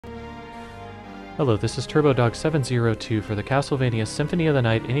Hello, this is TurboDog702 for the Castlevania Symphony of the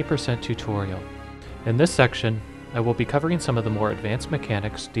Night Any Percent tutorial. In this section, I will be covering some of the more advanced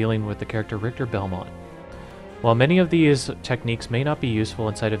mechanics dealing with the character Richter Belmont. While many of these techniques may not be useful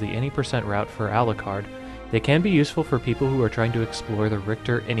inside of the Any Percent route for Alucard, they can be useful for people who are trying to explore the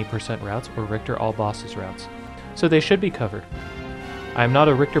Richter Any Percent routes or Richter All Bosses routes, so they should be covered. I am not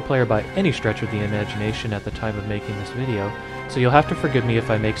a Richter player by any stretch of the imagination at the time of making this video, so you'll have to forgive me if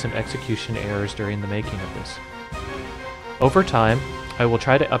I make some execution errors during the making of this. Over time, I will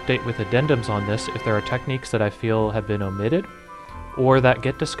try to update with addendums on this if there are techniques that I feel have been omitted or that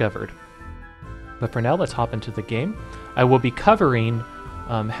get discovered. But for now, let's hop into the game. I will be covering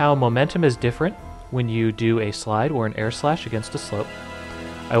how momentum is different when you do a slide or an air slash against a slope.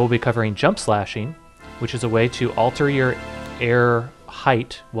 I will be covering jump slashing, which is a way to alter your air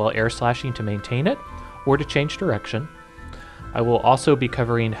height while air slashing to maintain it or to change direction. I will also be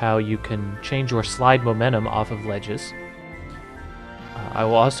covering how you can change your slide momentum off of ledges. I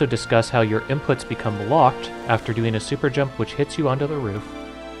will also discuss how your inputs become locked after doing a super jump which hits you onto the roof.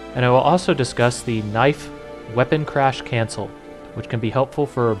 And I will also discuss the knife weapon crash cancel, which can be helpful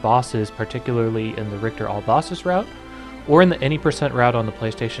for bosses, particularly in the Richter All Bosses route, or in the Any Percent route on the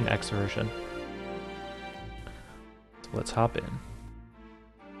PlayStation X version. So let's hop in.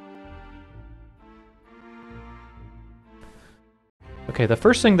 Okay, the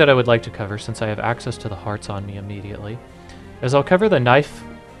first thing that I would like to cover, since I have access to the hearts on me immediately, is I'll cover the knife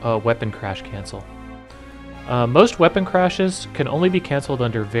weapon crash cancel. Most weapon crashes can only be cancelled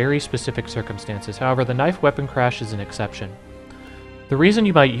under very specific circumstances. However, the knife weapon crash is an exception. The reason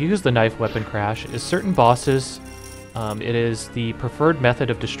you might use the knife weapon crash is certain bosses, it is the preferred method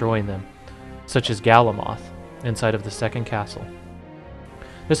of destroying them, such as Galamoth inside of the second castle.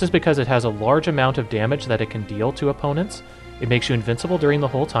 This is because it has a large amount of damage that it can deal to opponents. It makes you invincible during the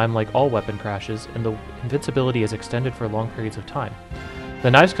whole time, like all weapon crashes, and the invincibility is extended for long periods of time. The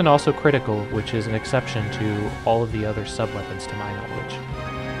knives can also critical, which is an exception to all of the other sub-weapons to my knowledge.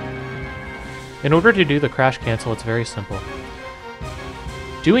 In order to do the crash cancel, it's very simple.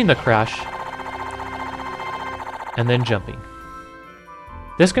 Doing the crash, and then jumping.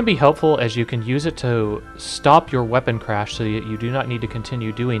 This can be helpful as you can use it to stop your weapon crash so that you do not need to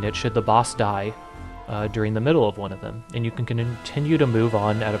continue doing it should the boss die during the middle of one of them, and you can continue to move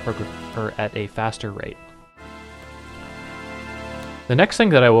on at a faster rate. The next thing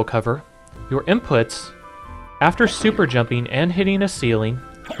that I will cover, your inputs, after super jumping and hitting a ceiling,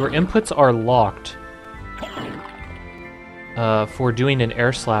 your inputs are locked for doing an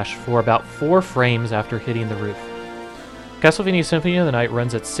air slash for about 4 frames after hitting the roof. Castlevania Symphony of the Night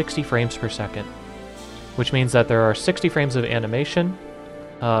runs at 60 frames per second, which means that there are 60 frames of animation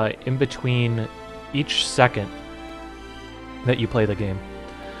in between each second that you play the game.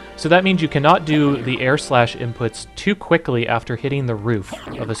 So that means you cannot do the air slash inputs too quickly after hitting the roof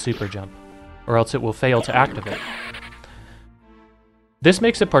of a super jump, or else it will fail to activate. This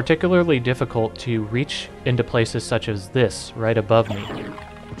makes it particularly difficult to reach into places such as this, right above me,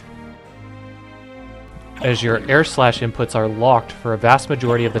 as your air slash inputs are locked for a vast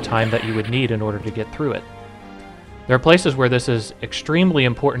majority of the time that you would need in order to get through it. There are places where this is extremely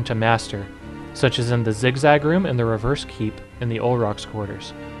important to master, such as in the zigzag room and the reverse keep in the Olroc's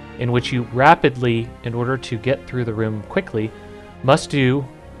quarters, in which you rapidly, in order to get through the room quickly, must do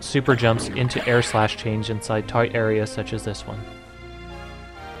super jumps into air slash change inside tight areas such as this one.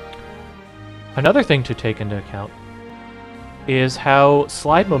 Another thing to take into account is how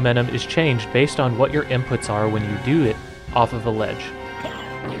slide momentum is changed based on what your inputs are when you do it off of a ledge.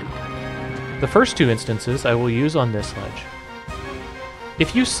 The first 2 instances I will use on this ledge.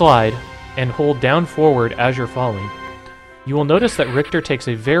 If you slide and hold down forward as you're falling, you will notice that Richter takes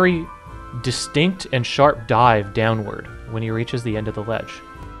a very distinct and sharp dive downward when he reaches the end of the ledge.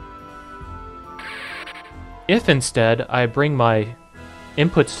 If instead I bring my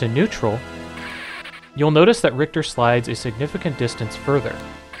inputs to neutral, you'll notice that Richter slides a significant distance further.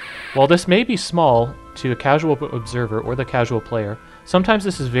 While this may be small to a casual observer or the casual player, sometimes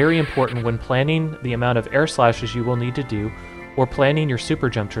this is very important when planning the amount of air slashes you will need to do or planning your super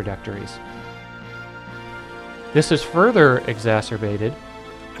jump trajectories. This is further exacerbated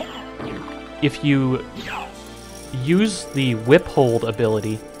if you use the whip hold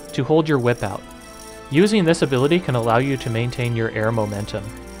ability to hold your whip out. Using this ability can allow you to maintain your air momentum,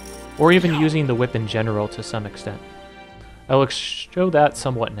 or even using the whip in general to some extent. I will show that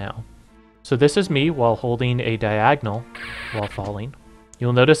somewhat now. So this is me while holding a diagonal while falling.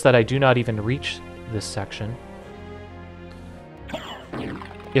 You'll notice that I do not even reach this section.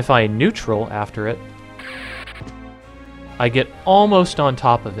 If I neutral after it, I get almost on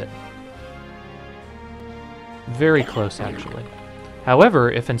top of it. Very close, actually.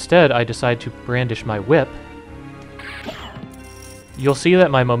 However, if instead I decide to brandish my whip, you'll see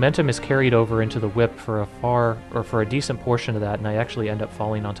that my momentum is carried over into the whip for a decent portion of that, and I actually end up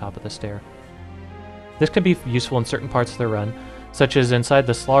falling on top of the stair. This can be useful in certain parts of the run, such as inside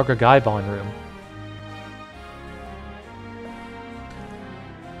the Slaughter Gaibon room.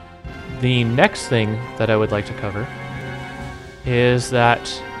 The next thing that I would like to cover is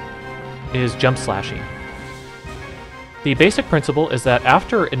jump slashing. The basic principle is that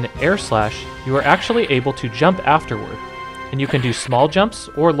after an air slash, you are actually able to jump afterward, and you can do small jumps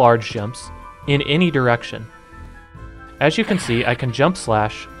or large jumps in any direction. As you can see, I can jump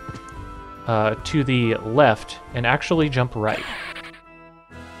slash to the left and actually jump right,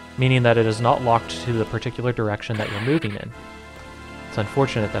 meaning that it is not locked to the particular direction that you're moving in. It's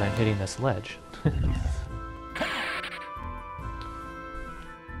unfortunate that I'm hitting this ledge.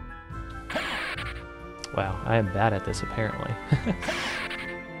 Wow, I am bad at this apparently.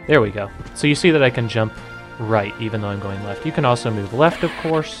 There we go. So you see that I can jump right even though I'm going left. You can also move left, of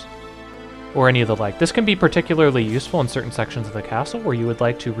course, or any of the like. This can be particularly useful in certain sections of the castle where you would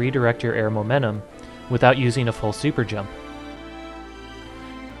like to redirect your air momentum without using a full super jump.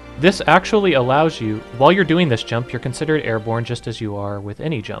 This actually allows you, while you're doing this jump, you're considered airborne just as you are with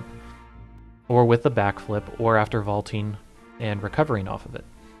any jump, or with the backflip, or after vaulting and recovering off of it.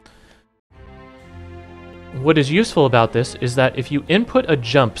 What is useful about this is that if you input a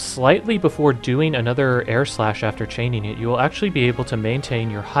jump slightly before doing another air slash after chaining it, you will actually be able to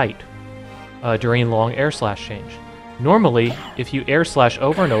maintain your height during long air slash change. Normally, if you air slash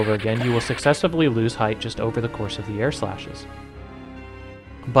over and over again, you will successively lose height just over the course of the air slashes.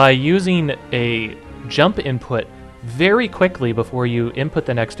 By using a jump input very quickly before you input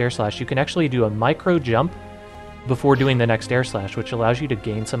the next air slash, you can actually do a micro jump before doing the next air slash, which allows you to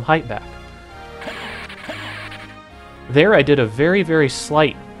gain some height back. There I did a very, very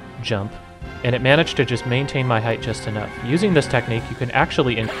slight jump, and it managed to just maintain my height just enough. Using this technique, you can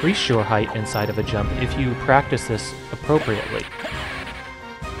actually increase your height inside of a jump if you practice this appropriately.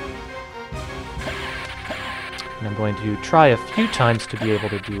 And I'm going to try a few times to be able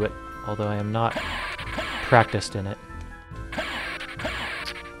to do it, although I am not practiced in it.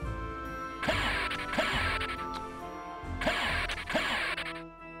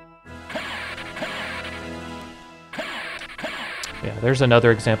 Yeah, there's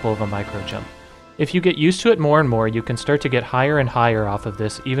another example of a micro jump. If you get used to it more and more, you can start to get higher and higher off of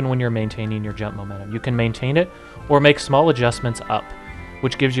this even when you're maintaining your jump momentum. You can maintain it or make small adjustments up,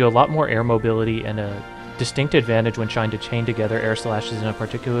 which gives you a lot more air mobility and a distinct advantage when trying to chain together air slashes in a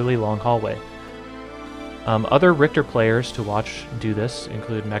particularly long hallway. Other Richter players to watch do this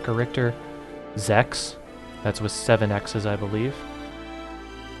include Mecha Richter, Zex, that's with 7 X's I believe,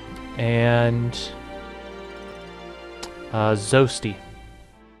 and Zosty.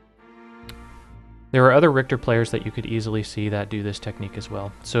 There are other Richter players that you could easily see that do this technique as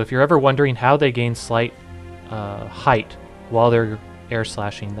well. So if you're ever wondering how they gain slight height while they're air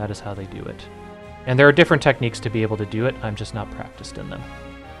slashing, that is how they do it. And there are different techniques to be able to do it, I'm just not practiced in them.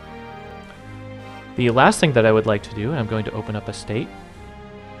 The last thing that I would like to do, and I'm going to open up a state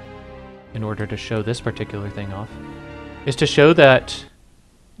in order to show this particular thing off, is to show that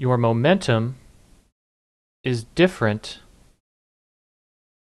your momentum is different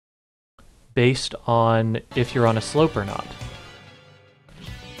based on if you're on a slope or not.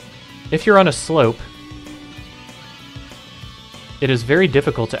 If you're on a slope, it is very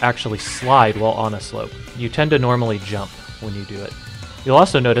difficult to actually slide while on a slope. You tend to normally jump when you do it. You'll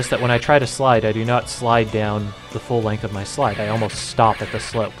also notice that when I try to slide, I do not slide down the full length of my slide. I almost stop at the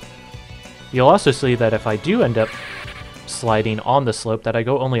slope. You'll also see that if I do end up sliding on the slope, that I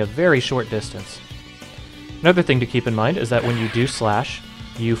go only a very short distance. Another thing to keep in mind is that when you do slash,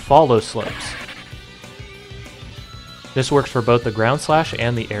 you follow slopes. This works for both the ground slash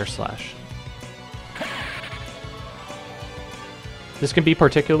and the air slash. This can be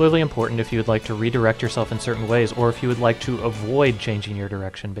particularly important if you would like to redirect yourself in certain ways, or if you would like to avoid changing your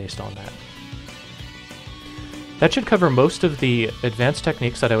direction based on that. That should cover most of the advanced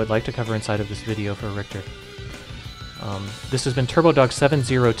techniques that I would like to cover inside of this video for Richter. This has been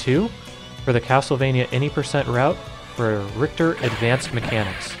TurboDog702 for the Castlevania Any% route for Richter Advanced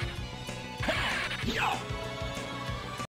Mechanics.